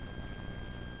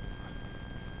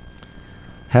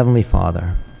Heavenly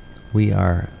Father, we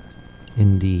are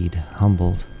indeed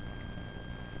humbled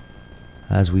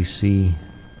as we see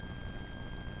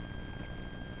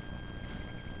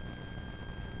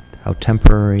how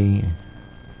temporary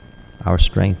our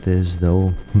strength is,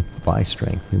 though by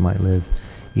strength we might live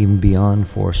even beyond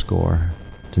 80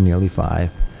 to nearly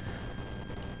 5.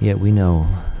 Yet we know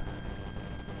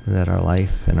that our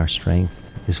life and our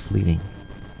strength is fleeting.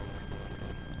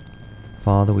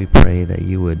 Father, we pray that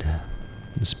you would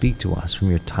speak to us from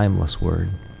your timeless word,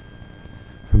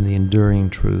 from the enduring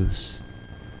truths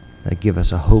that give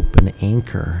us a hope and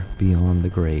anchor beyond the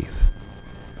grave.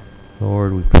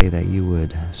 Lord, we pray that you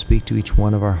would speak to each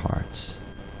one of our hearts,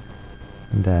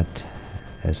 and that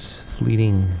as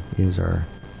fleeting is our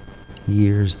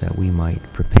years, that we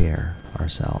might prepare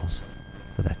ourselves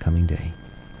for that coming day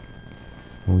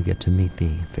when we get to meet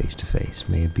thee face to face.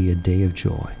 May it be a day of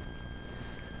joy.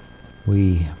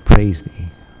 We praise thee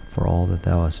for all that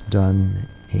thou hast done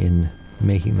in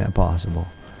making that possible.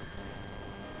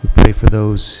 We pray for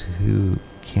those who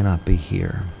cannot be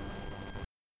here,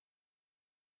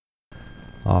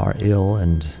 are ill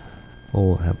and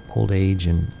have old age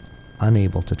and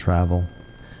unable to travel,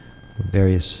 with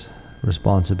various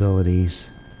responsibilities.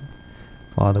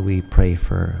 Father, we pray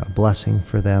for a blessing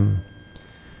for them.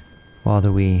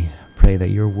 Father, we pray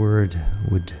that your word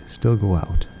would still go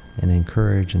out and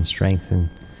encourage and strengthen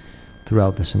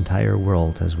throughout this entire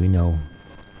world, as we know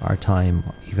our time,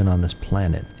 even on this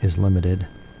planet, is limited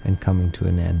and coming to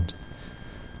an end.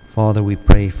 Father, we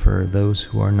pray for those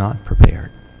who are not prepared,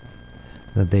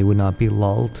 that they would not be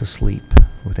lulled to sleep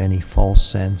with any false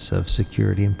sense of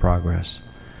security and progress,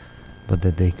 but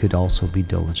that they could also be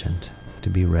diligent to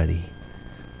be ready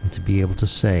and to be able to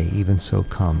say, even so,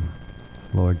 come,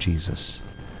 Lord Jesus.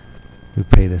 We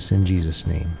pray this in Jesus'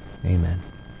 name. Amen.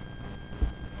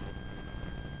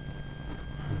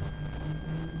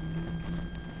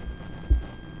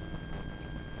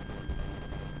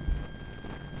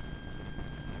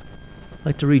 I'd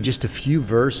like to read just a few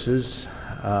verses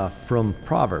from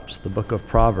Proverbs, the book of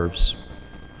Proverbs.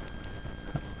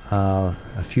 A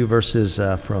few verses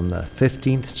from the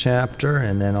 15th chapter,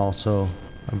 and then also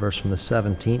a verse from the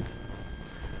 17th.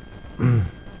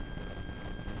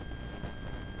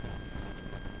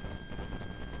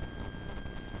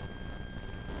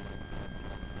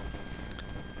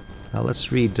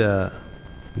 Let's read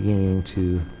beginning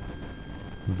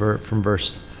from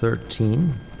verse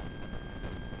 13.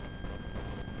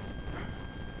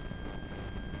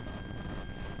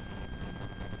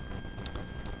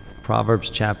 Proverbs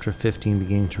chapter 15,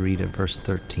 beginning to read at verse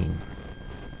 13.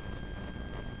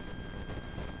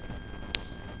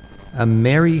 A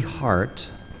merry heart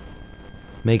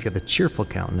maketh a cheerful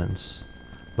countenance,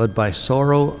 but by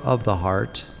sorrow of the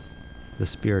heart the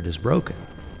spirit is broken.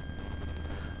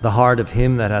 The heart of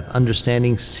him that hath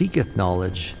understanding seeketh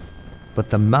knowledge, but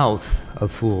the mouth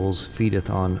of fools feedeth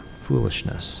on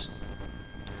foolishness.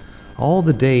 All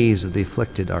the days of the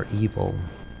afflicted are evil,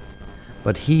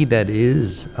 but he that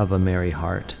is of a merry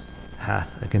heart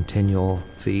hath a continual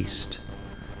feast.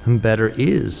 And better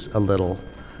is a little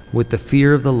with the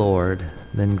fear of the Lord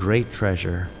than great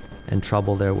treasure and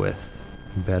trouble therewith.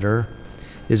 Better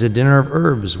is a dinner of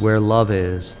herbs where love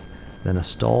is than a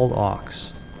stalled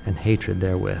ox and hatred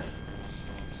therewith.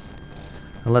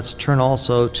 And let's turn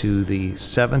also to the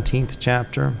 17th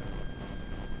chapter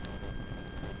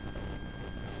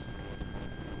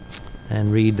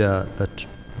and read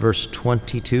verse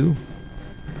 22,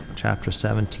 chapter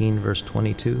 17, verse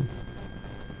 22.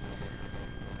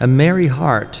 A merry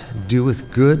heart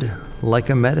doeth good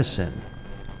like a medicine,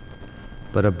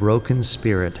 but a broken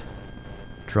spirit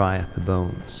drieth the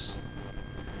bones.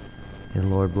 And the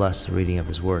Lord bless the reading of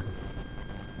his word.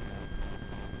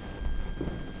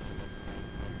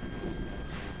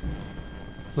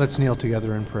 Let's kneel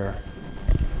together in prayer.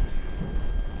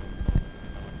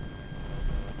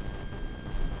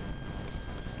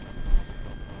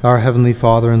 Our Heavenly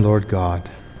Father and Lord God,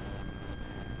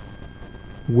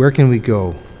 where can we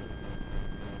go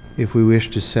if we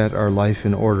wish to set our life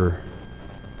in order?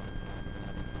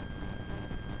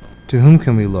 To whom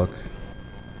can we look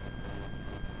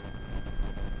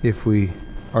if we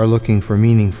are looking for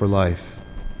meaning for life?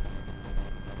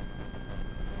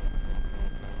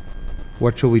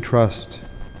 What shall we trust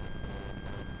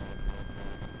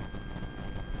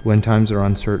when times are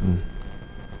uncertain?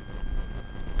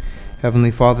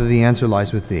 Heavenly Father, the answer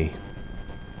lies with Thee.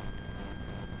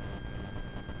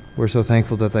 We're so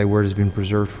thankful that Thy Word has been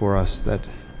preserved for us, that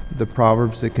the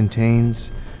Proverbs that contains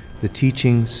the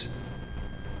teachings,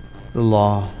 the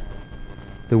law,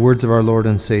 the words of our Lord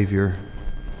and Savior,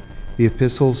 the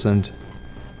epistles and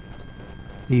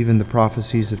even the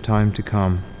prophecies of time to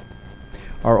come,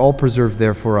 are all preserved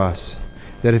there for us,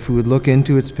 that if we would look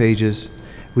into its pages,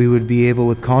 we would be able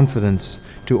with confidence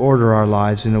to order our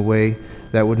lives in a way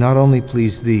that would not only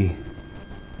please Thee,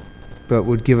 but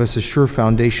would give us a sure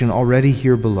foundation already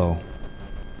here below.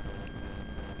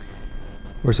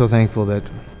 We're so thankful that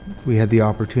we had the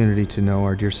opportunity to know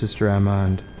our dear sister Emma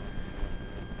and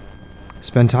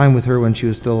spend time with her when she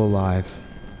was still alive.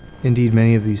 Indeed,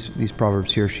 many of these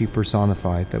proverbs here she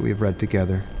personified that we have read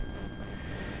together.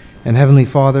 And Heavenly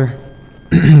Father,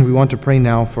 we want to pray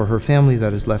now for her family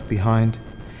that is left behind,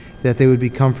 that they would be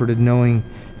comforted knowing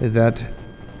that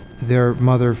their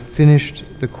mother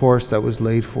finished the course that was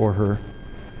laid for her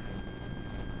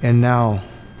and now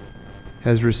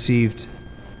has received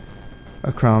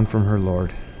a crown from her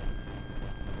Lord.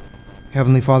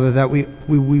 Heavenly Father, that we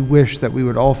wish that we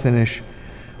would all finish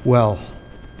well,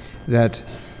 that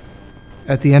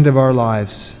at the end of our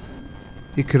lives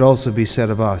it could also be said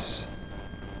of us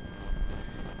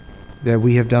that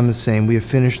we have done the same. We have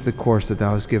finished the course that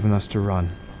Thou hast given us to run.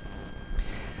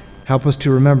 Help us to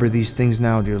remember these things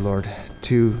now, dear Lord,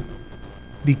 to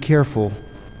be careful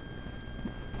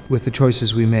with the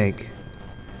choices we make,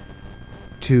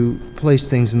 to place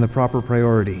things in the proper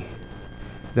priority,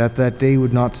 that day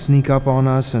would not sneak up on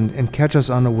us and catch us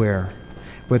unaware,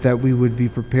 but that we would be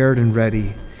prepared and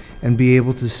ready and be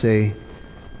able to say,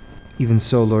 even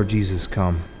so, Lord Jesus,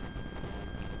 come.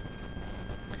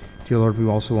 Dear Lord, we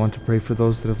also want to pray for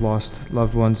those that have lost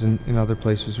loved ones in other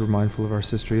places. We're mindful of our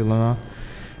sister Elena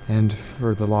and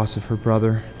for the loss of her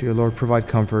brother. Dear Lord, provide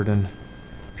comfort and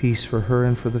peace for her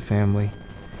and for the family,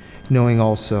 knowing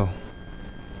also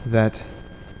that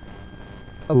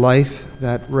a life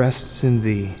that rests in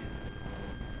Thee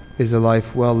is a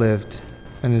life well lived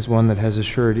and is one that has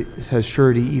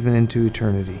surety even into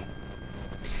eternity.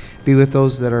 Be with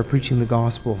those that are preaching the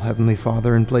gospel, Heavenly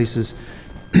Father, in places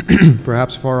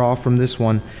perhaps far off from this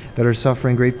one, that are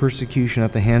suffering great persecution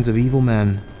at the hands of evil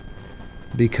men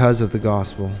because of the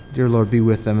gospel. Dear Lord, be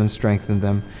with them and strengthen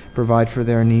them. Provide for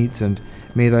their needs, and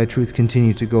may Thy truth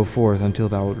continue to go forth until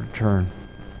Thou would return.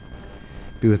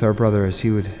 Be with our brother as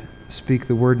he would speak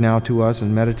the word now to us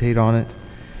and meditate on it.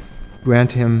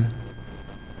 Grant him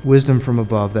wisdom from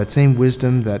above, that same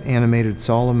wisdom that animated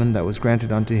Solomon, that was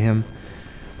granted unto him,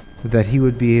 that he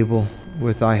would be able,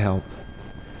 with Thy help,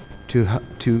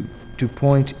 to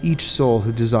point each soul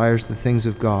who desires the things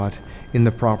of God in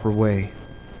the proper way,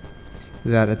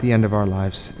 that at the end of our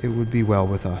lives it would be well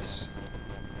with us.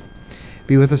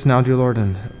 Be with us now, dear Lord,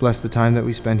 and bless the time that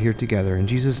we spend here together. In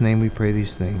Jesus' name we pray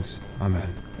these things. Amen.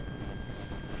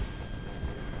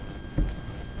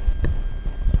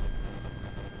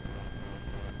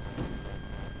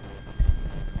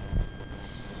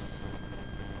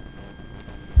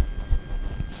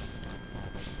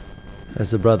 As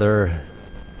the brother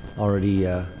already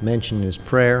mentioned in his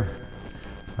prayer,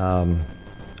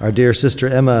 our dear sister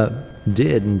Emma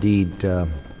did indeed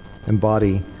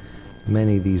embody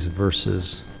many of these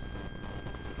verses.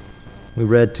 We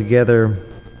read together,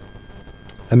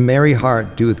 "A merry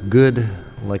heart doeth good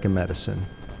like a medicine."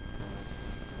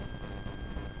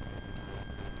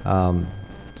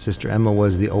 Sister Emma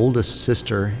was the oldest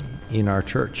sister in our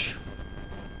church.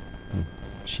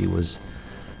 She was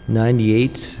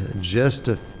 98, just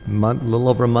a little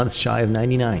over a month shy of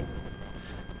 99.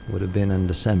 Would have been in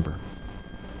December.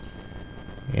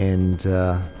 And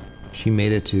she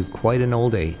made it to quite an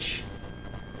old age.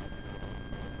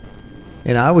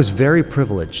 And I was very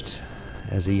privileged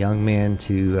as a young man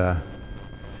to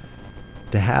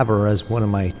have her as one of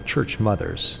my church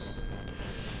mothers.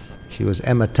 She was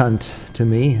Emma Tunt to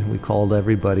me. We called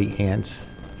everybody Aunt,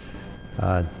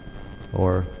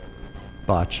 or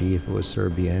Baci if it was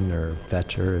Serbian, or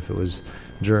Vetter if it was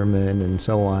German, and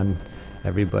so on.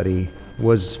 Everybody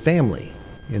was family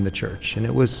in the church, and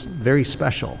it was very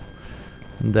special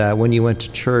that when you went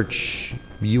to church,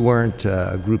 you weren't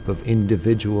a group of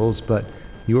individuals, but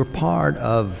you were part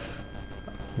of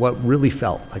what really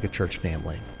felt like a church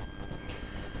family.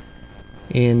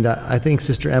 And I think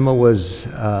Sister Emma was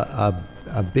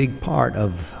a big part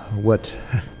of what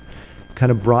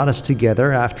kind of brought us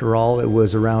together. After all, it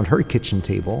was around her kitchen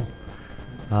table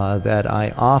that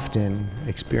I often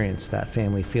experienced that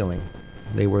family feeling.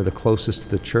 They were the closest to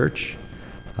the church.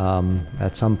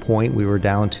 At some point, we were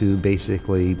down to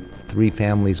basically 3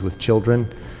 families with children.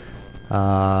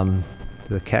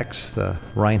 The Kecks, the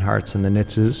Reinhardts, and the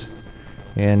Nitzes.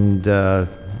 And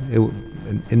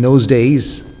in those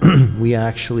days, we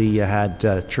actually had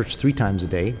church 3 times a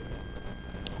day.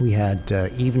 We had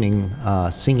evening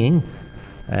singing,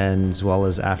 and as well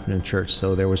as afternoon church.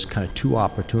 So there was kind of 2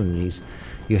 opportunities.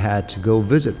 You had to go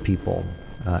visit people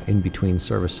in between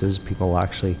services. People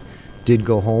actually did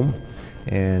go home,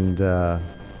 and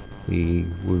we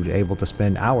were able to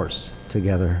spend hours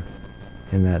together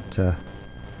in that.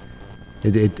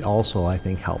 It also, I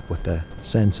think, helped with the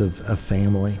sense of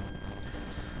family.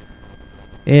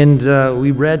 And we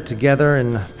read together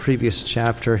in the previous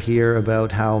chapter here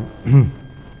about how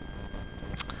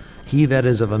he that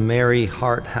is of a merry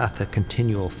heart hath a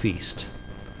continual feast.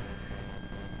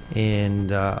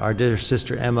 And our dear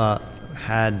sister Emma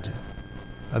had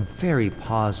a very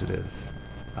positive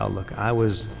outlook. I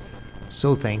was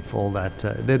so thankful that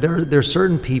there are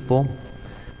certain people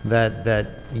that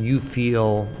you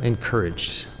feel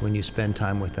encouraged when you spend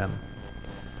time with them.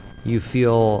 You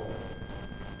feel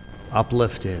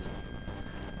uplifted.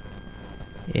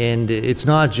 And it's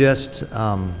not just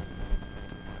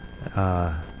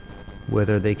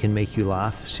whether they can make you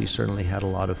laugh. She certainly had a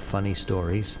lot of funny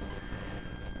stories.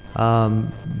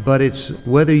 But it's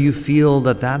whether you feel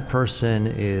that person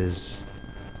is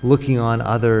looking on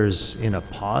others in a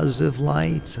positive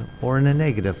light or in a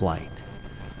negative light.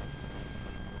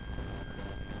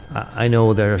 I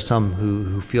know there are some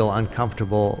who feel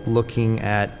uncomfortable looking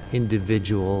at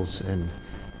individuals and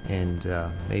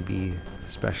maybe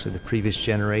especially the previous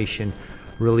generation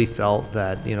really felt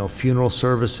that, funeral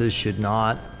services should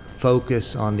not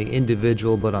focus on the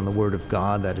individual but on the Word of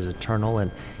God that is eternal,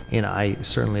 and I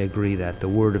certainly agree that the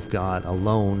Word of God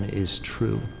alone is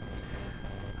true.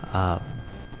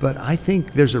 But I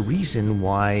think there's a reason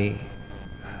why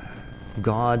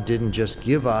God didn't just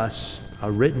give us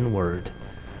a written word,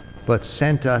 but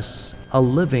sent us a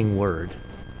living word,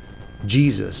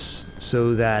 Jesus,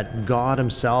 so that God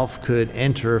himself could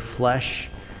enter flesh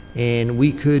and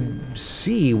we could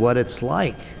see what it's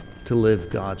like to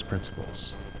live God's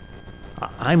principles.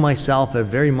 I myself am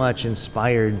very much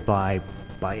inspired by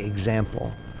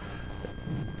example.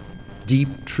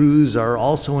 Deep truths are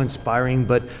also inspiring,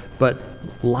 but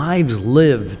lives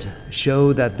lived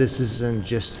show that this isn't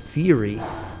just theory.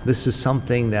 This is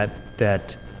something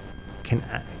that can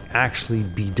actually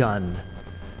be done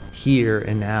here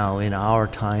and now in our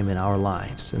time, in our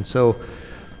lives. And so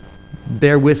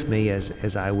bear with me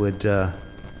as I would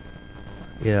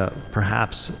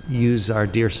perhaps use our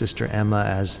dear sister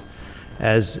Emma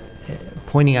as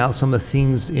pointing out some of the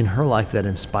things in her life that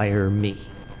inspire me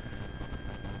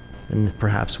and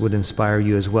perhaps would inspire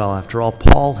you as well. After all,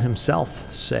 Paul himself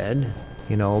said,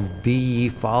 be ye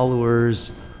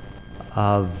followers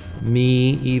of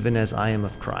me even as I am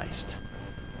of Christ.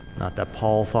 Not that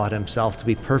Paul thought himself to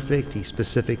be perfect. He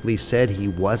specifically said he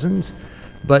wasn't.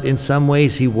 But in some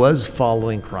ways he was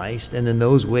following Christ. And in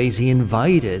those ways he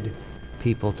invited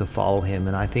people to follow him.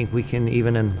 And I think we can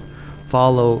even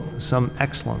follow some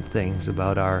excellent things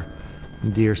about our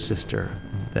dear sister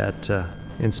that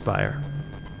inspire.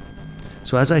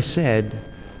 So as I said,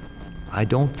 I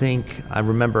don't think I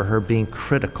remember her being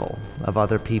critical of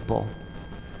other people.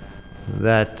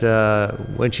 That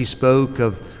when she spoke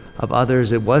of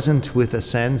others, it wasn't with a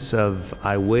sense of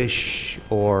I wish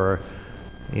or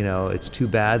it's too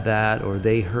bad that or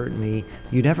they hurt me.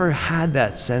 You never had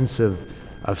that sense of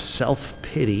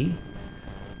self-pity,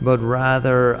 but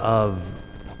rather of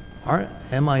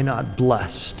am I not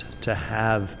blessed to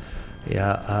have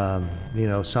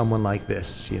someone like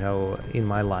this in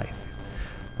my life,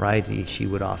 right? She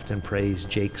would often praise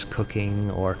Jake's cooking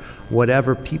or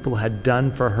whatever people had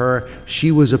done for her.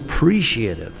 She was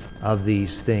appreciative of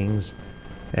these things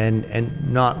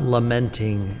and not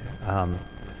lamenting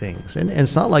things. And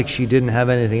it's not like she didn't have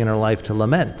anything in her life to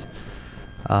lament.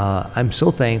 I'm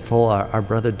so thankful our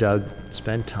brother Doug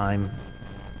spent time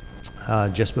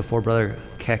just before Brother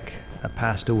Keck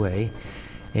passed away,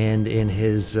 and in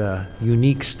his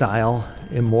unique style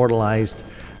immortalized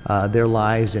their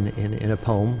lives in a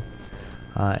poem.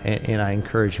 And I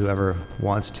encourage whoever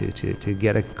wants to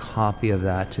get a copy of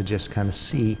that to just kind of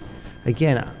see.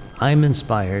 Again, I'm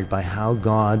inspired by how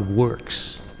God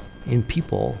works in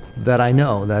people that I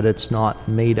know, that it's not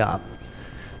made up.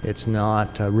 It's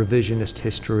not revisionist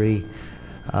history,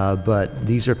 but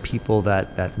these are people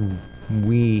that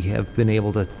we have been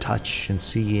able to touch and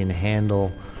see and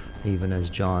handle, even as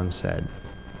John said.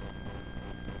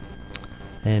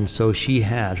 And so she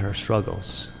had her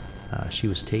struggles. She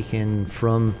was taken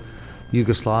from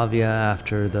Yugoslavia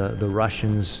after the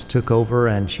Russians took over,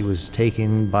 and she was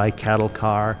taken by cattle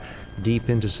car deep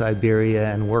into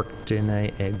Siberia and worked in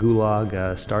a gulag,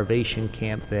 a starvation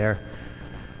camp there.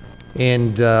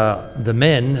 And the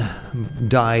men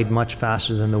died much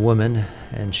faster than the women,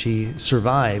 and she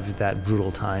survived that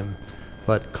brutal time.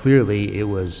 But clearly it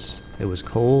was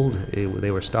cold,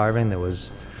 they were starving, there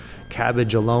was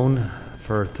cabbage alone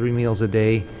for 3 meals a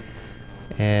day.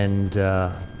 And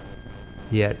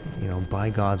yet, by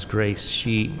God's grace,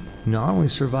 she not only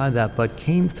survived that, but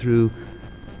came through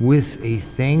with a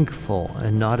thankful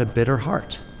and not a bitter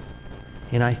heart.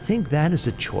 And I think that is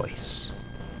a choice.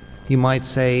 You might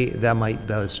say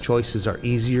those choices are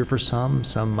easier for some.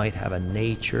 Some might have a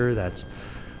nature that's,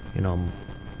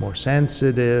 more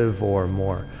sensitive or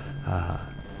more,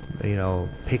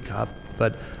 pick up.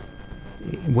 But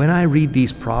when I read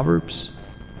these Proverbs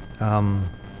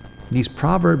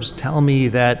tell me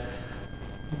that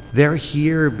they're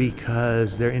here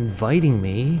because they're inviting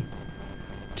me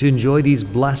to enjoy these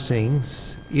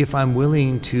blessings if I'm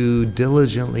willing to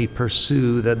diligently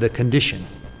pursue the condition.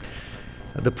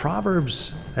 The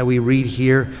Proverbs that we read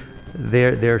here,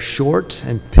 they're short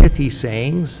and pithy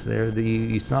sayings.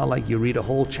 It's not like you read a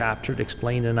whole chapter to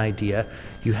explain an idea.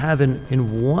 You have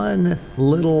in one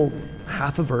little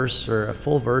half a verse or a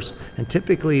full verse, and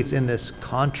typically it's in this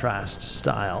contrast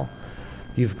style.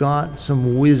 You've got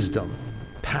some wisdom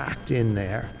packed in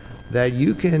there that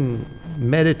you can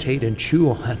meditate and chew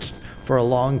on for a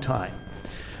long time.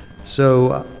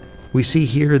 So we see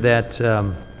here that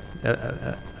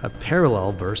a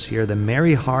parallel verse here, the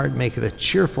merry heart maketh a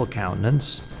cheerful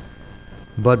countenance,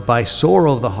 but by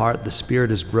sorrow of the heart the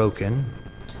spirit is broken.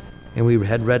 And we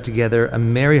had read together, a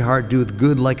merry heart doeth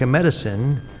good like a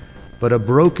medicine, but a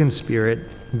broken spirit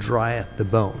drieth the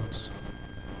bones.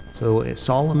 So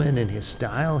Solomon, in his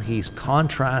style, he's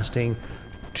contrasting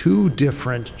two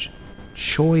different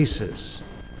choices.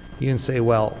 You can say,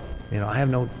 well, I have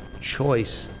no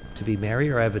choice to be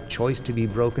merry, or I have a choice to be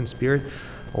broken spirit.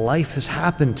 Life has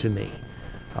happened to me.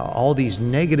 All these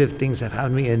negative things have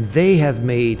happened to me, and they have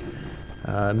made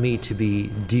me to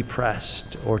be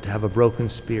depressed or to have a broken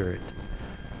spirit.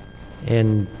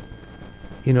 And,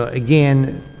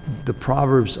 again, the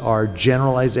Proverbs are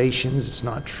generalizations. It's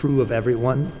not true of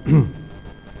everyone.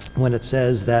 When it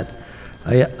says that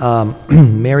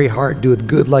merry heart doeth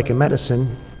good like a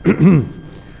medicine,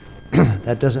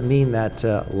 that doesn't mean that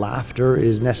laughter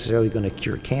is necessarily going to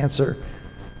cure cancer.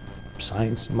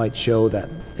 Science might show that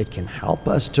it can help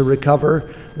us to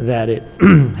recover, that it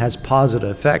has positive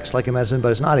effects like a medicine,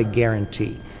 but it's not a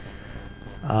guarantee.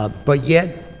 But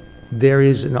yet, there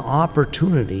is an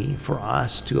opportunity for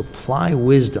us to apply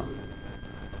wisdom,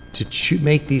 to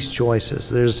make these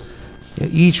choices.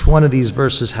 Each one of these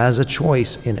verses has a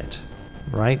choice in it,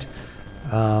 right?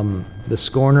 The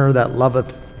scorner that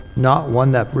loveth not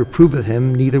one that reproveth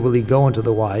him, neither will he go unto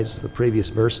the wise, the previous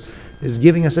verse, is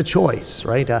giving us a choice,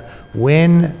 right?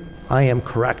 When I am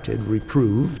corrected,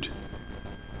 reproved,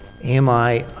 am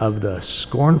I of the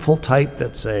scornful type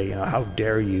that say, how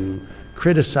dare you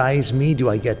criticize me? Do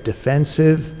I get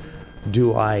defensive?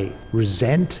 Do I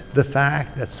resent the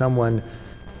fact that someone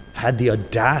had the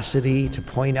audacity to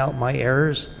point out my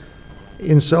errors?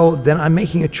 And so then I'm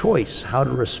making a choice how to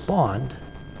respond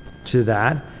to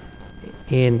that,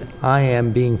 and I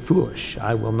am being foolish.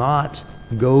 I will not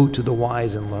go to the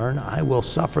wise and learn. I will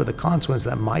suffer the consequence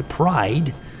that my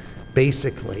pride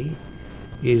basically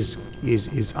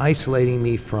is isolating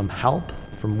me from help,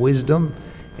 from wisdom,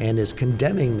 and is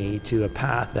condemning me to a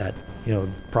path that,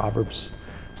 Proverbs,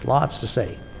 it's lots to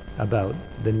say about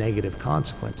the negative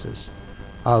consequences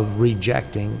of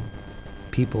rejecting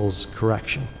people's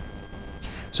correction.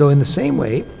 So in the same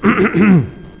way,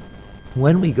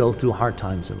 when we go through hard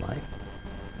times in life,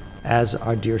 as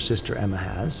our dear sister Emma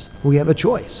has, we have a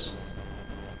choice.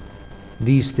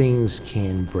 These things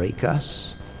can break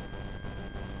us,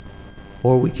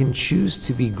 or we can choose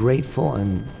to be grateful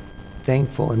and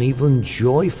thankful and even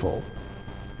joyful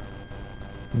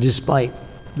despite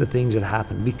the things that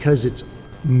happen, because it's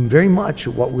very much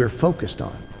what we're focused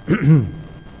on.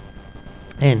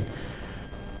 And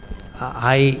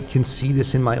I can see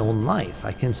this in my own life.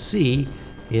 I can see,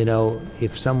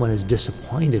 if someone has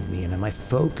disappointed me, and am I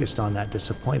focused on that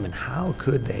disappointment? How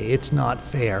could they? It's not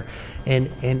fair.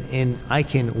 And I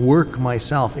can work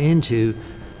myself into,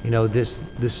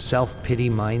 this self-pity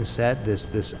mindset,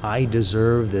 this I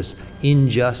deserve, this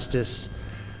injustice.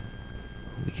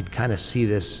 We can kind of see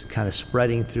this kind of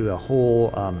spreading through a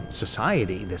whole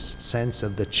society, this sense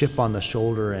of the chip on the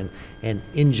shoulder and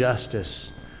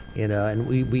injustice, and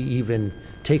we even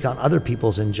take on other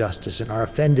people's injustice and are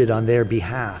offended on their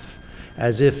behalf,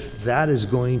 as if that is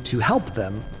going to help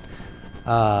them.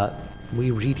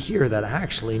 We read here that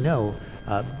actually, no,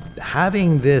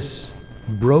 having this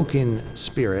broken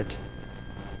spirit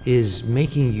is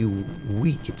making you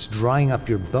weak. It's drying up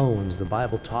your bones. The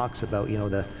Bible talks about,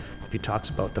 if it talks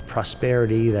about the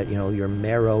prosperity that, your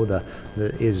marrow,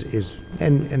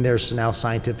 and there's now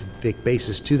scientific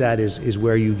basis to that, is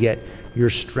where you get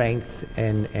your strength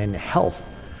and health.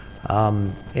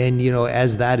 And,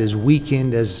 as that is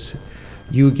weakened, as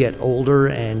you get older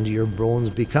and your bones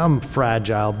become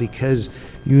fragile because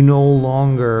you no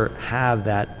longer have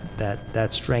that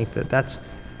strength, that's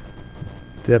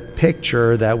the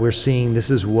picture that we're seeing. This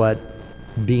is what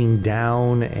being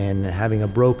down and having a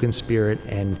broken spirit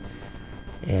and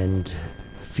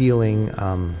feeling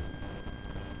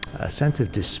a sense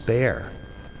of despair,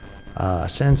 a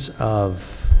sense of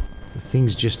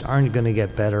things just aren't going to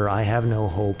get better. I have no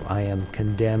hope. I am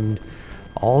condemned.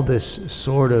 All this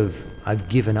sort of, I've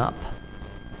given up.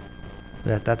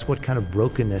 That's what kind of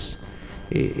brokenness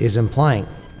is implying.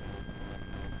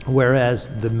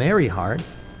 Whereas the merry heart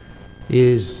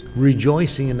is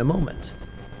rejoicing in the moment,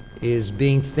 is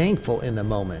being thankful in the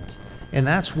moment. And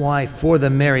that's why for the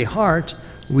merry heart,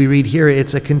 we read here,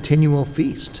 it's a continual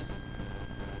feast.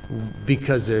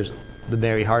 Because the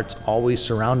merry heart's always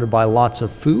surrounded by lots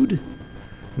of food?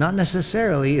 Not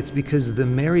necessarily. It's because the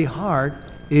merry heart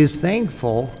is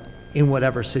thankful in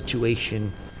whatever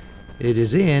situation it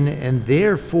is in, and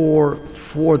therefore,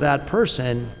 for that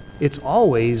person, it's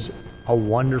always a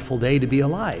wonderful day to be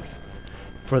alive.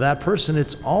 For that person,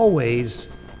 it's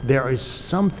always, there is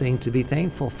something to be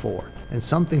thankful for and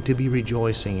something to be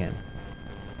rejoicing in.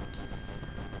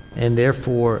 And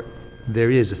therefore, there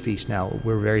is a feast. Now,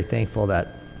 we're very thankful that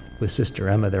with Sister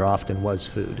Emma, there often was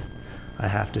food. I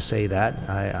have to say that.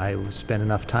 I spent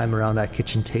enough time around that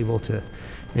kitchen table to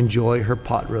enjoy her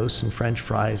pot roast and French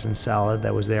fries and salad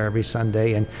that was there every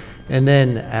Sunday. And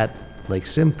then at Lake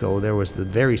Simcoe, there was the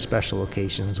very special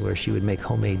occasions where she would make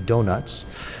homemade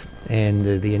donuts, and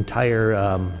the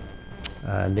entire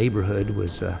neighborhood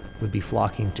would be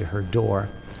flocking to her door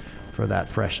for that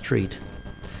fresh treat.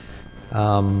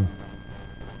 And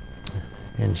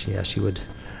she would,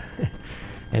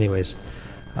 anyways,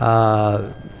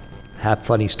 have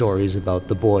funny stories about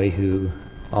the boy who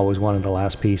always wanted the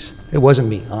last piece. It wasn't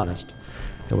me, honest.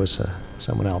 It was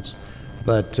someone else.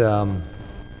 But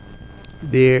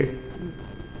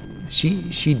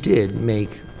she did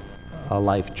make a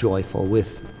life joyful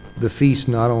with the feast,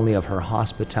 not only of her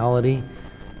hospitality,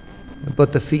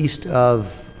 but the feast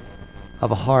of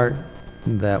a heart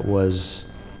that was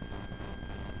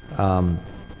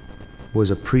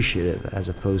appreciative as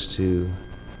opposed to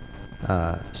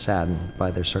saddened by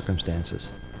their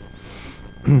circumstances.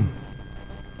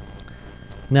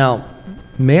 Now,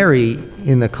 Mary,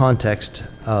 in the context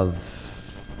of,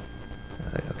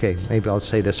 okay, maybe I'll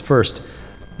say this first.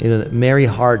 Merry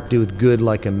heart doeth good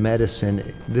like a medicine.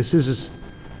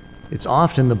 It's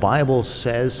often the Bible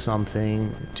says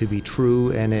something to be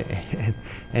true,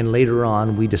 and later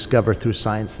on we discover through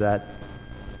science that,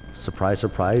 surprise,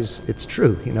 surprise, it's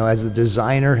true. As the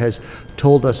designer has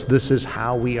told us, this is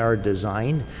how we are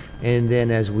designed. And then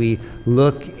as we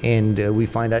look and we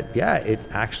find out, yeah, it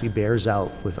actually bears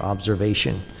out with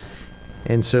observation.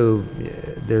 And so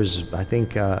there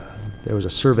was a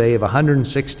survey of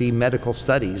 160 medical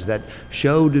studies that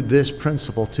showed this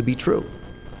principle to be true.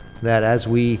 That as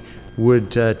we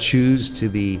would choose to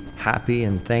be happy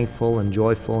and thankful and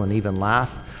joyful and even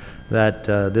laugh, that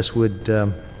this would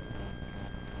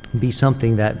be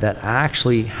something that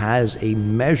actually has a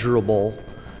measurable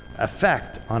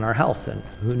effect on our health. And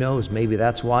who knows, maybe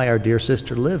that's why our dear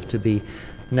sister lived to be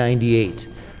 98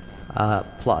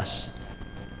 plus.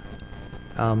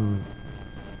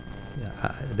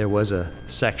 There was a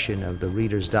section of the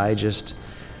Reader's Digest,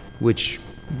 which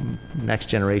next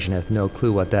generation have no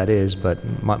clue what that is, but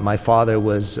my father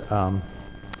was a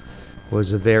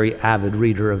very avid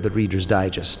reader of the Reader's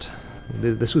Digest.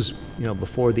 This was,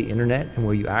 before the internet, and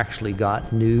where you actually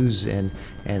got news and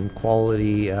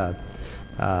quality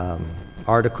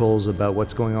articles about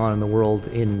what's going on in the world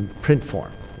in print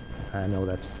form. I know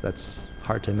that's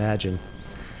hard to imagine.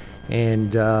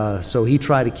 And so he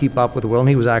tried to keep up with the world, and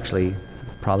he was actually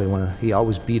he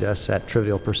always beat us at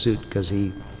Trivial Pursuit because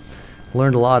he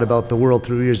learned a lot about the world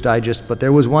through Reader's Digest. But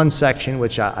there was one section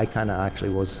which I kind of actually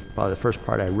was probably the first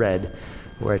part I read,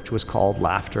 which was called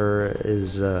 "Laughter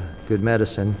is Good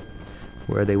Medicine,"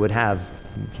 where they would have,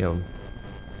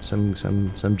 some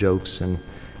jokes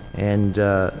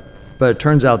but it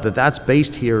turns out that that's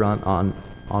based here on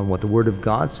what the Word of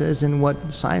God says and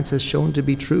what science has shown to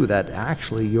be true. That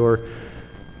actually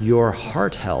your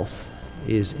heart health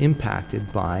is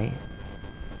impacted by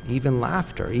even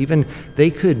laughter. Even they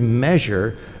could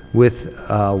measure with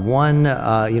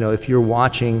if you're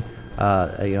watching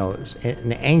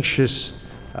an anxious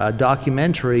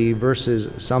documentary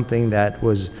versus something that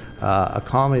was a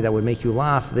comedy that would make you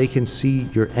laugh, they can see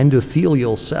your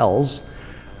endothelial cells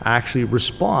actually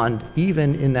respond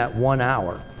even in that 1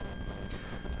 hour.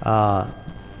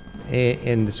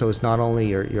 and so it's not only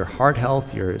your heart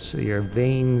health, your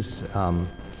veins,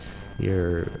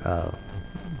 your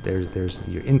there's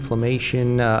your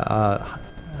inflammation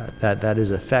that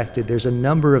is affected. There's a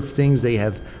number of things they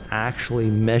have actually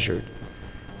measured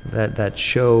that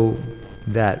show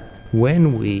that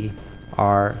when we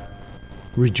are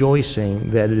rejoicing,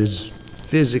 that it is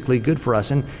physically good for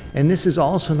us. And this is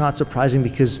also not surprising,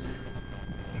 because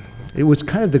it was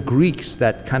kind of the Greeks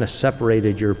that kind of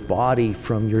separated your body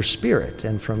from your spirit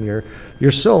and from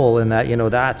your soul, and that,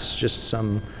 that's just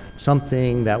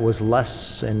something that was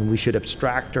less, and we should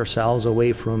abstract ourselves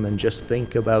away from and just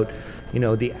think about,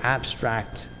 the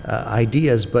abstract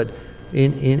ideas. But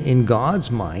in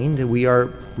God's mind, we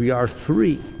are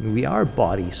three. We are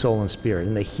body, soul, and spirit.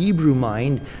 In the Hebrew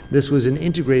mind, this was an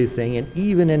integrated thing, and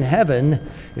even in heaven,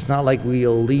 it's not like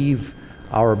we'll leave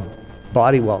our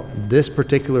body. Well, this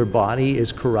particular body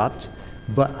is corrupt,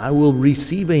 but I will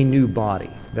receive a new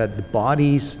body. That the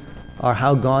bodies are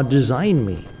how God designed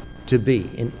me to be.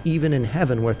 And even in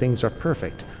heaven, where things are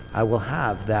perfect, I will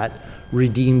have that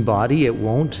redeemed body. It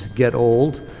won't get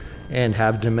old and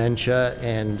have dementia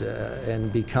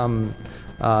and become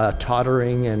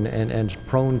tottering and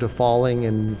prone to falling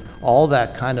and all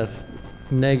that kind of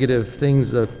negative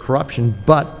things of corruption,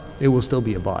 but it will still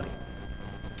be a body.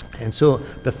 And so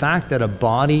the fact that a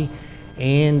body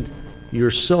and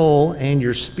your soul and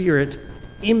your spirit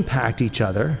impact each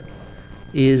other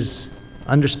is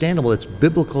understandable. It's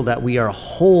biblical that we are a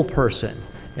whole person,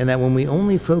 and that when we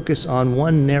only focus on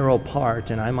one narrow part,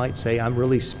 and I might say I'm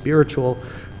really spiritual,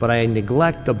 but I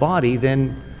neglect the body,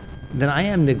 then I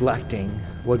am neglecting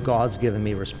what God's given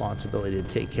me responsibility to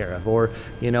take care of. Or,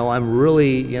 I'm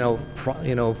really,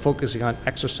 focusing on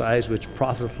exercise, which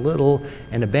profits little,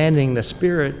 and abandoning the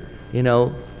spirit.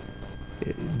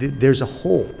 There's a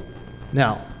hole.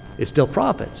 Now, it still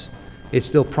profits. It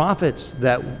still profits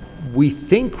that we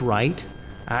think right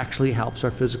actually helps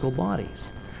our physical bodies.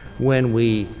 When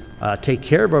we take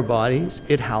care of our bodies,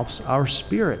 it helps our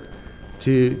spirit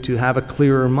to have a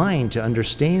clearer mind, to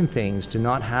understand things, to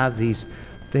not have these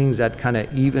things that kind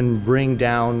of even bring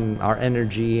down our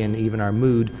energy and even our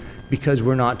mood, because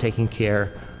we're not taking care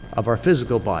of our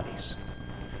physical bodies.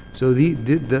 So the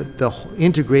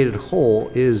integrated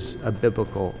whole is a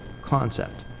biblical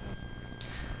concept.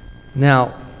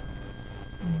 Now,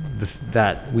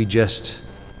 that we just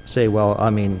say, well,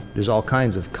 there's all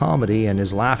kinds of comedy, and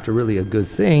is laughter really a good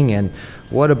thing? And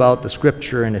what about the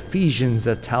scripture in Ephesians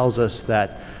that tells us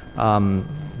that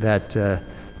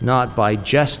not by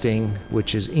jesting,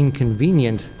 which is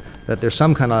inconvenient, that there's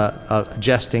some kind of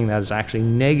jesting that is actually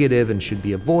negative and should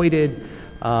be avoided?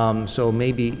 So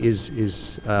maybe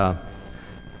is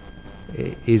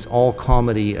all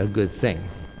comedy a good thing?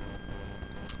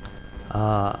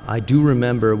 I do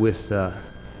remember with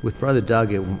Brother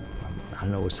Doug, I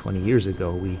don't know, it was 20 years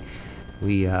ago,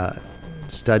 we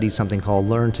studied something called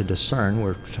Learn to Discern,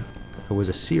 where it was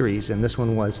a series, and this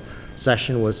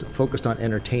session was focused on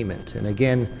entertainment. And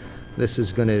again, this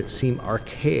is going to seem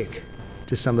archaic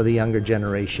to some of the younger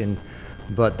generation,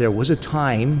 but there was a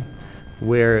time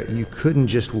where you couldn't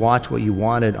just watch what you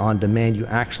wanted on demand. You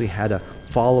actually had to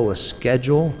follow a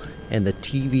schedule, and the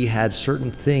TV had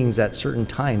certain things at certain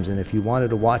times. And if you wanted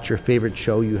to watch your favorite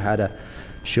show, you had to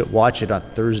watch it on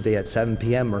Thursday at 7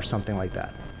 p.m. or something like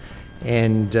that.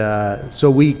 And so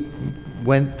we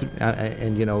went through,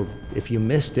 and if you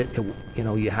missed it,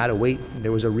 you had to wait.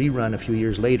 There was a rerun a few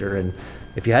years later, and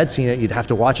if you had seen it, you'd have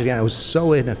to watch it again. It was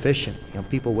so inefficient.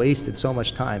 People wasted so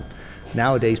much time.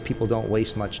 Nowadays, people don't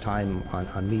waste much time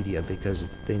on media, because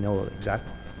they know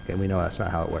exactly. Okay, we know that's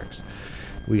not how it works.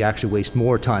 We actually waste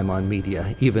more time on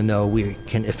media, even though we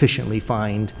can efficiently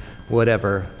find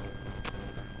whatever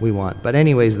we want. But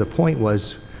anyways, the point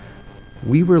was,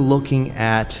 we were looking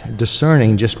at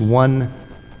discerning just one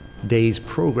day's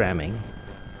programming.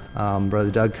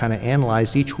 Brother Doug kind of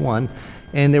analyzed each one,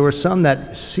 and there were some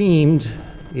that seemed,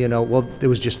 well, it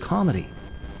was just comedy.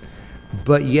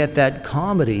 But yet that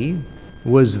comedy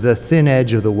was the thin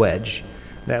edge of the wedge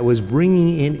that was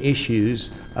bringing in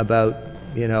issues about,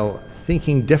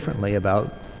 thinking differently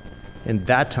about, in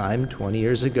that time, 20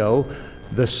 years ago,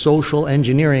 the social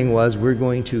engineering was, we're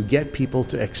going to get people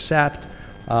to accept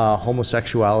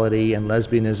homosexuality and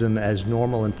lesbianism as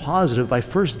normal and positive by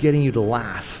first getting you to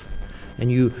laugh.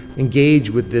 And you engage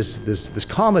with this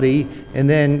comedy, and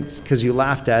then because you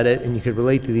laughed at it and you could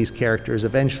relate to these characters,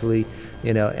 eventually,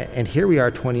 and here we are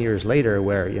 20 years later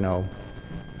where,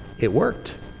 it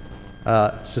worked.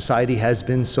 Society has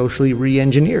been socially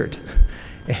re-engineered.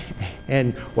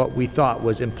 And what we thought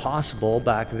was impossible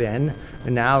back then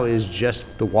now is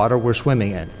just the water we're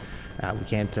swimming in. We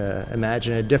can't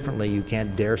imagine it differently. You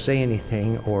can't dare say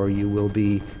anything, or you will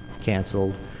be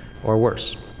canceled, or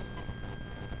worse.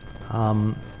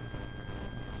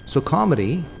 So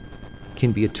comedy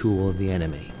can be a tool of the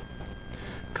enemy.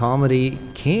 Comedy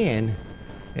can,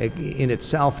 in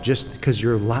itself, just because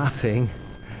you're laughing,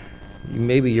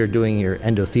 maybe you're doing your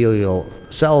endothelial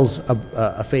cells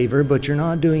a favor, but you're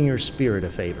not doing your spirit a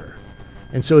favor.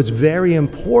 And so it's very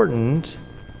important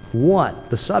what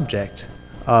the subject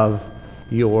of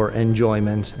your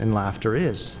enjoyment and laughter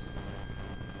is.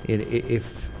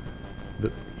 If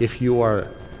you are,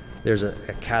 there's a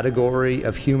category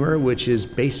of humor which is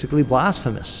basically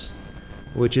blasphemous,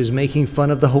 which is making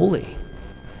fun of the holy.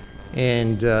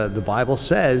 And the Bible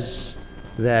says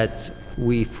that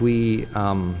if we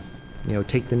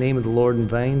take the name of the Lord in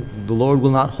vain, the Lord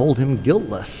will not hold him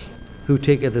guiltless who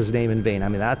taketh his name in vain. I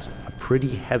mean, that's a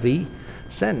pretty heavy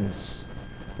sentence.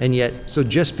 And yet, so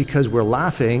just because we're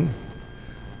laughing,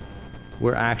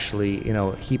 we're actually,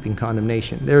 heaping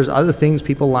condemnation. There's other things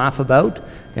people laugh about,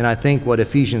 and I think what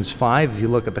Ephesians 5, if you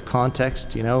look at the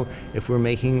context, if we're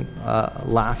making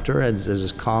laughter, as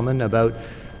is common, about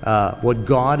what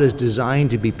God has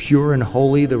designed to be pure and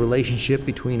holy, the relationship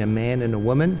between a man and a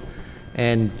woman,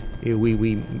 and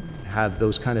we have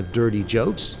those kind of dirty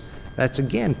jokes, that's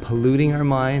again polluting our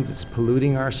minds, it's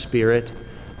polluting our spirit,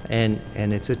 and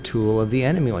it's a tool of the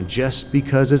enemy. And just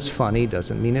because it's funny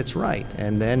doesn't mean it's right.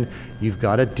 And then you've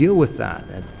got to deal with that.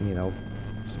 And,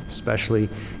 especially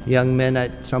young men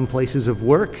at some places of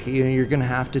work, you're going to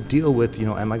have to deal with,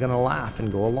 am I going to laugh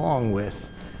and go along with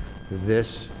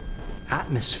this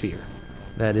atmosphere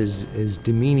that is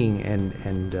demeaning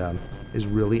and is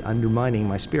really undermining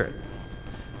my spirit,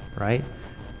 right?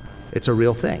 It's a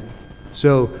real thing.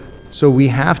 So we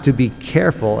have to be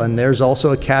careful, and there's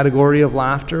also a category of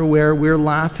laughter where we're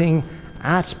laughing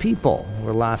at people.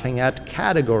 We're laughing at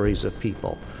categories of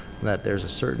people, that there's a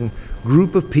certain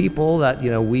group of people that,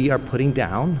 we are putting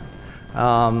down,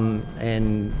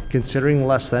 and considering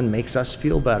less than makes us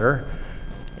feel better.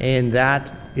 And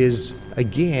that is,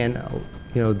 again,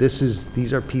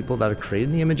 these are people that are created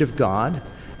in the image of God,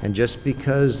 and just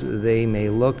because they may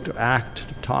look, act,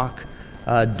 talk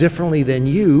differently than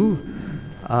you,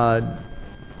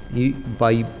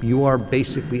 you are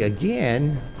basically,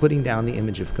 again, putting down the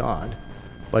image of God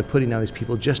by putting down these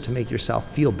people just to make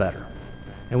yourself feel better.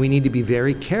 And we need to be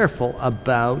very careful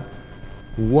about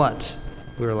what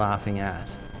we're laughing at.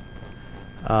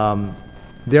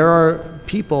 There are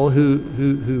people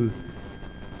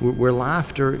where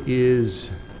laughter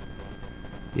is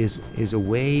a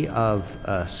way of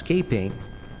escaping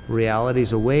reality,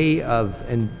 is a way of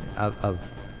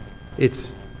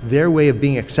it's their way of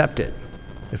being accepted.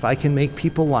 If I can make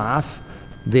people laugh,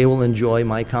 they will enjoy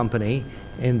my company,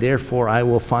 and therefore I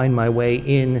will find my way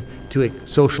into a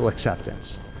social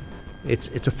acceptance.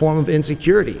 It's a form of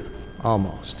insecurity,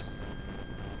 almost.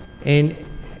 And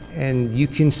you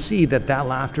can see that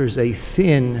laughter is a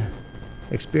thin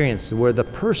experience where the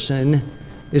person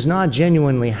is not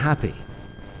genuinely happy.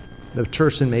 The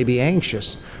person may be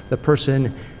anxious. The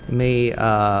person may,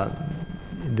 that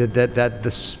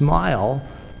the smile,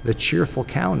 the cheerful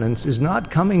countenance is not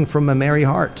coming from a merry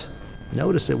heart.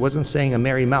 Notice it wasn't saying a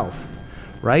merry mouth,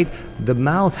 right? The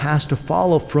mouth has to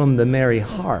follow from the merry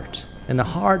heart. And the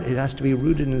heart, it has to be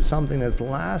rooted in something that's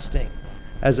lasting,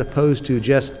 as opposed to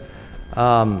just,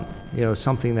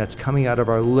 something that's coming out of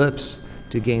our lips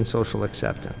to gain social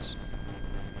acceptance.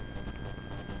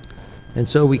 And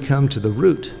so we come to the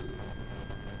root,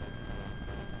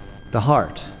 the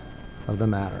heart of the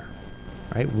matter,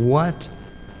 right?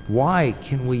 Why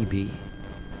can we be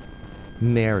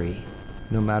merry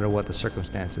no matter what the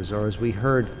circumstances? Or as we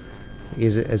heard,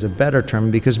 as a better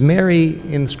term, because merry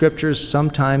in scriptures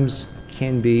sometimes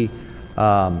can be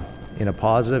in a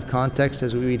positive context,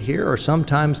 as we read here, or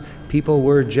sometimes people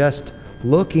were just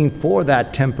looking for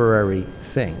that temporary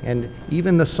thing. And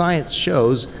even the science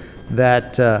shows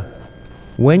that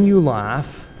when you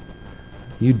laugh,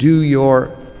 you do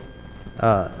your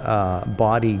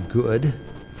body good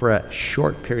for a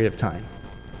short period of time.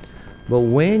 But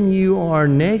when you are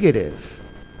negative,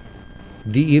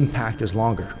 the impact is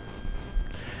longer.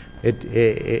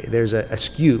 There's a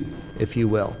skew, if you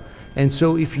will. And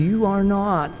so if you are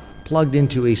not plugged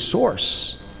into a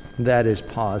source that is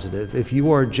positive, if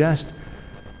you are just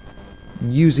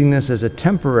using this as a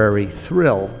temporary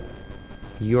thrill,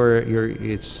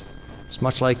 it's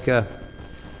much like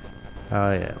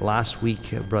last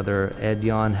week, Brother Ed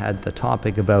Yon had the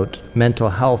topic about mental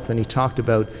health, and he talked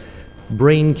about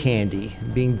brain candy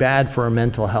being bad for our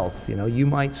mental health. You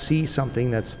might see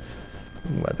something that's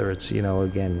whether it's,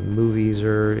 again, movies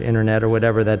or internet or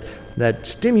whatever that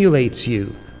stimulates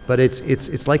you, but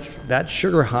it's like that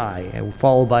sugar high and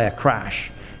followed by a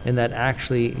crash, and that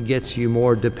actually gets you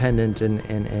more dependent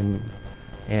and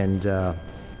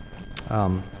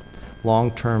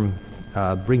long term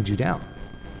brings you down.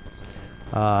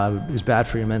 Is bad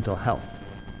for your mental health.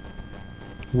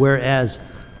 Whereas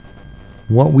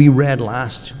what we read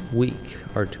last week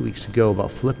or 2 weeks ago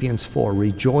about Philippians 4,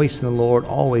 rejoice in the Lord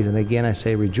always, and again I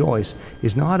say rejoice,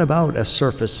 is not about a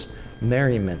surface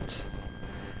merriment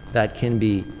that can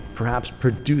be perhaps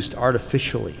produced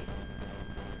artificially,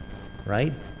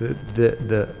 right?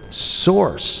 The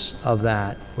source of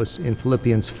that was in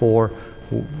Philippians 4.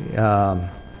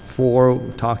 4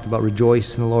 talked about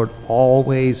rejoice in the Lord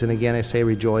always, and again I say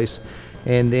rejoice,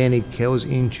 and then it goes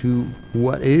into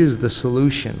what is the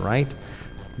solution, right?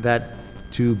 That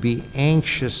to be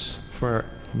anxious for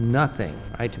nothing,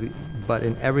 right? But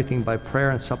in everything by prayer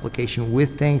and supplication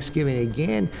with thanksgiving.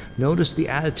 Again, notice the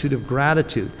attitude of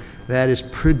gratitude that is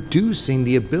producing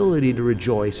the ability to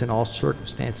rejoice in all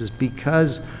circumstances,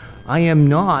 because I am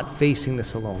not facing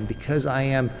this alone, because I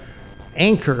am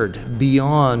anchored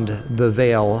beyond the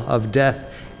veil of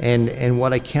death and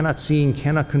what I cannot see and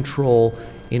cannot control,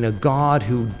 in a God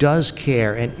who does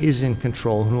care and is in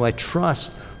control, who I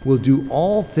trust will do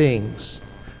all things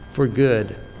for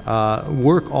good,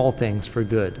 work all things for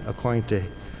good according to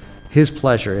his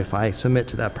pleasure if I submit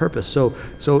to that purpose. So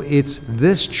it's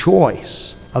this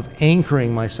choice of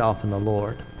anchoring myself in the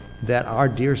Lord that our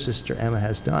dear sister Emma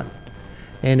has done.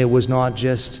 And it was not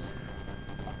just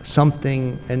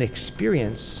an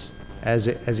experience as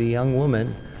a young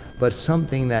woman, but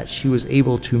something that she was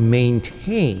able to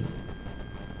maintain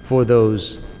for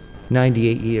those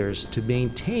 98 years, to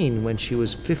maintain when she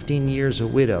was 15 years a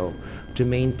widow, to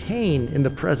maintain in the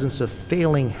presence of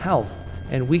failing health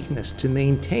and weakness, to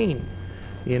maintain,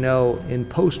 in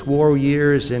post-war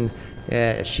years, and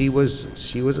she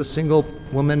was a single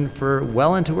woman for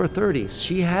well into her 30s.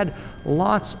 She had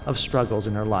lots of struggles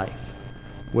in her life,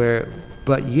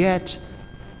 but yet,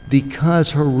 because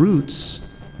her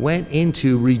roots went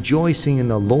into rejoicing in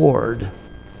the Lord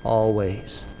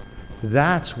always,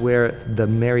 that's where the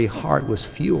merry heart was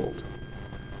fueled.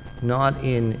 Not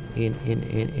in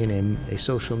a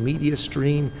social media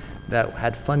stream that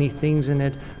had funny things in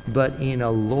it, but in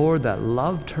a Lord that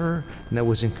loved her and that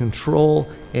was in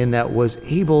control, and that was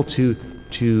able to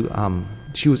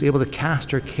she was able to cast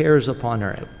her cares upon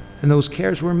her. And those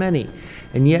cares were many.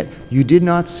 And yet you did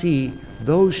not see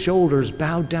those shoulders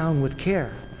bowed down with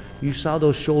care. You saw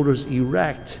those shoulders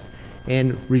erect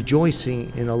and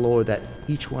rejoicing in a Lord that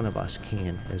each one of us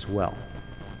can as well.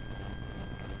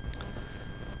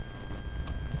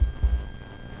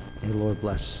 May the Lord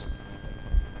bless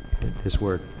His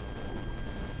word.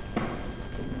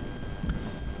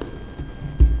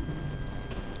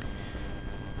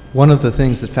 One of the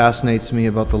things that fascinates me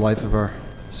about the life of our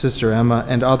sister Emma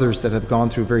and others that have gone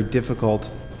through very difficult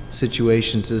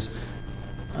situations is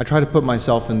I try to put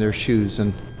myself in their shoes,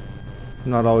 and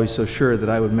I'm not always so sure that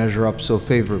I would measure up so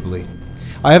favorably.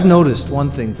 I have noticed one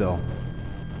thing, though.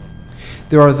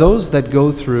 There are those that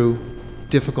go through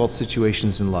difficult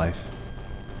situations in life.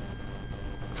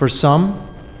 For some,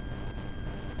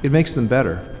 it makes them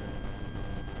better.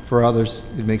 For others,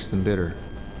 it makes them bitter.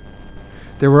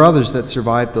 There were others that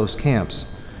survived those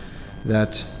camps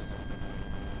that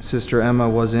Sister Emma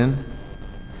was in,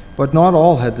 but not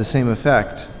all had the same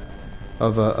effect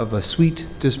of a sweet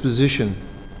disposition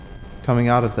coming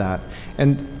out of that.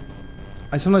 And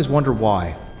I sometimes wonder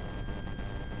why.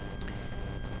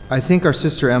 I think our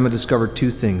sister Emma discovered two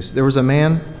things. There was a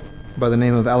man by the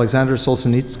name of Alexander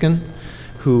Solzhenitsyn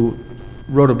who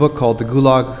wrote a book called The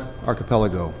Gulag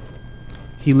Archipelago.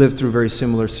 He lived through very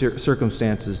similar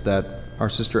circumstances that our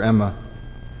sister Emma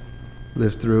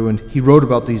lived through, and he wrote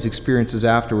about these experiences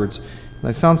afterwards. And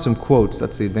I found some quotes.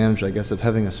 That's the advantage, I guess, of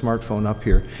having a smartphone up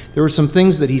here. There were some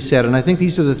things that he said, and I think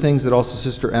these are the things that also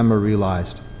Sister Emma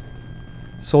realized.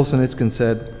 Solzhenitsyn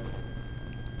said,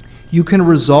 "You can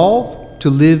resolve to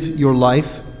live your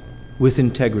life with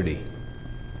integrity.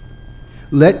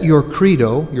 Let your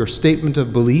credo, your statement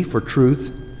of belief or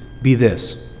truth, be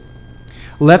this: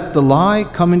 let the lie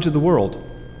come into the world.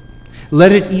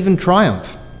 Let it even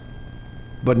triumph,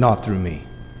 but not through me."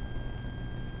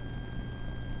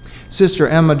 Sister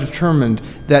Emma determined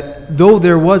that though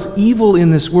there was evil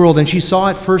in this world, and she saw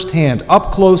it firsthand,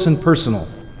 up close and personal,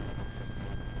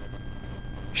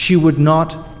 she would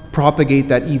not propagate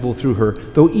that evil through her.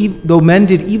 Though men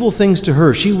did evil things to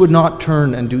her, she would not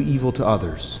turn and do evil to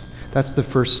others. That's the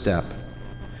first step.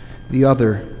 The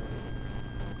other,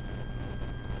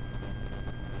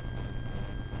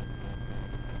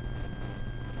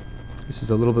 This is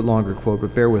a little bit longer quote,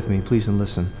 but bear with me, please, and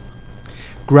listen.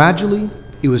 Gradually,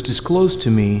 it was disclosed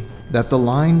to me that the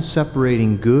line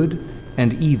separating good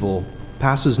and evil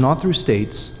passes not through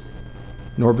states,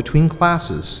 nor between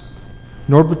classes,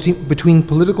 nor between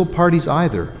political parties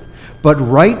either, but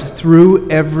right through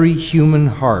every human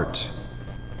heart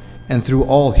and through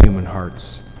all human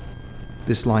hearts.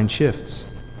 This line shifts.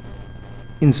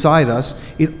 Inside us,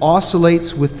 it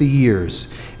oscillates with the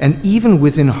years, and even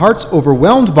within hearts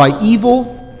overwhelmed by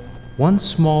evil, one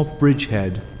small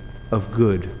bridgehead of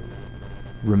good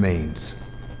remains.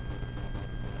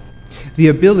 The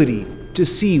ability to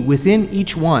see within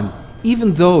each one,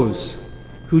 even those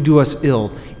who do us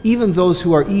ill, even those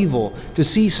who are evil, to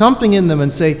see something in them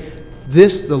and say,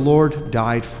 this the Lord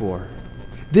died for.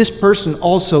 This person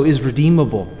also is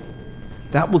redeemable.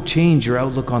 That will change your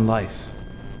outlook on life.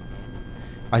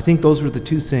 I think those were the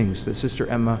two things that Sister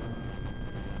Emma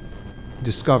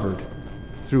discovered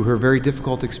through her very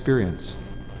difficult experience.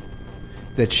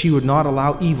 That she would not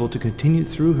allow evil to continue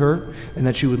through her, and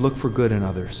that she would look for good in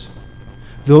others.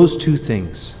 Those two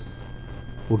things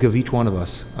will give each one of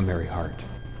us a merry heart.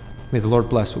 May the Lord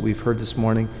bless what we've heard this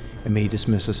morning, and may He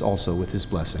dismiss us also with His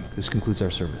blessing. This concludes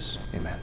our service. Amen.